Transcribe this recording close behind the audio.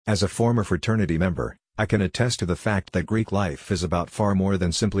As a former fraternity member, I can attest to the fact that Greek life is about far more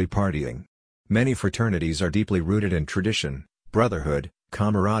than simply partying. Many fraternities are deeply rooted in tradition, brotherhood,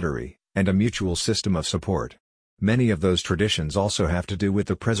 camaraderie, and a mutual system of support. Many of those traditions also have to do with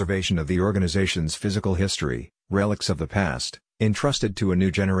the preservation of the organization's physical history, relics of the past, entrusted to a new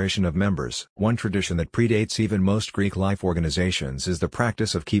generation of members. One tradition that predates even most Greek life organizations is the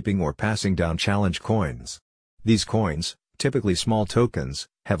practice of keeping or passing down challenge coins. These coins, typically small tokens,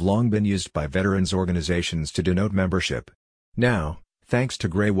 have long been used by veterans organizations to denote membership. Now, thanks to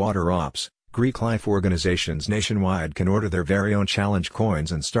Greywater Ops, Greek life organizations nationwide can order their very own challenge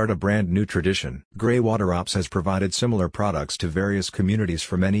coins and start a brand new tradition. Greywater Ops has provided similar products to various communities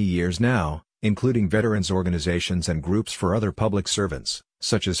for many years now, including veterans organizations and groups for other public servants,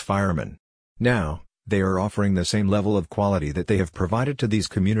 such as firemen. Now, they are offering the same level of quality that they have provided to these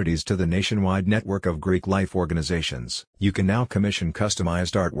communities to the nationwide network of Greek life organizations. You can now commission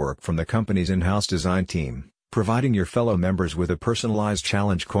customized artwork from the company's in-house design team, providing your fellow members with a personalized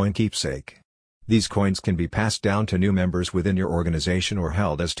challenge coin keepsake. These coins can be passed down to new members within your organization or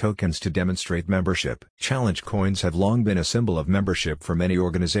held as tokens to demonstrate membership. Challenge coins have long been a symbol of membership for many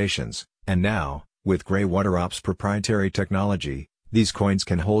organizations, and now, with Greywater Ops' proprietary technology, these coins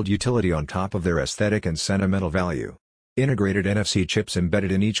can hold utility on top of their aesthetic and sentimental value. Integrated NFC chips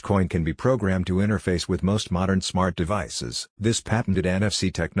embedded in each coin can be programmed to interface with most modern smart devices. This patented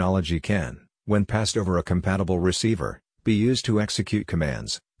NFC technology can, when passed over a compatible receiver, be used to execute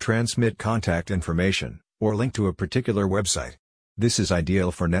commands, transmit contact information, or link to a particular website. This is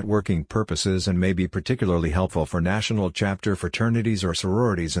ideal for networking purposes and may be particularly helpful for national chapter fraternities or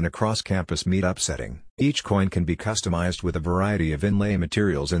sororities in a cross-campus meetup setting. Each coin can be customized with a variety of inlay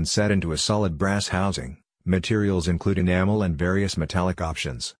materials and set into a solid brass housing. Materials include enamel and various metallic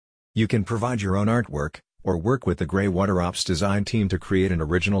options. You can provide your own artwork, or work with the Greywater Ops design team to create an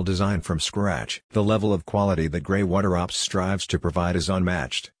original design from scratch. The level of quality that Greywater Ops strives to provide is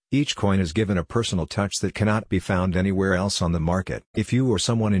unmatched. Each coin is given a personal touch that cannot be found anywhere else on the market. If you or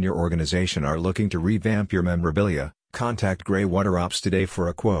someone in your organization are looking to revamp your memorabilia, contact Greywater Ops today for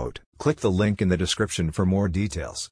a quote. Click the link in the description for more details.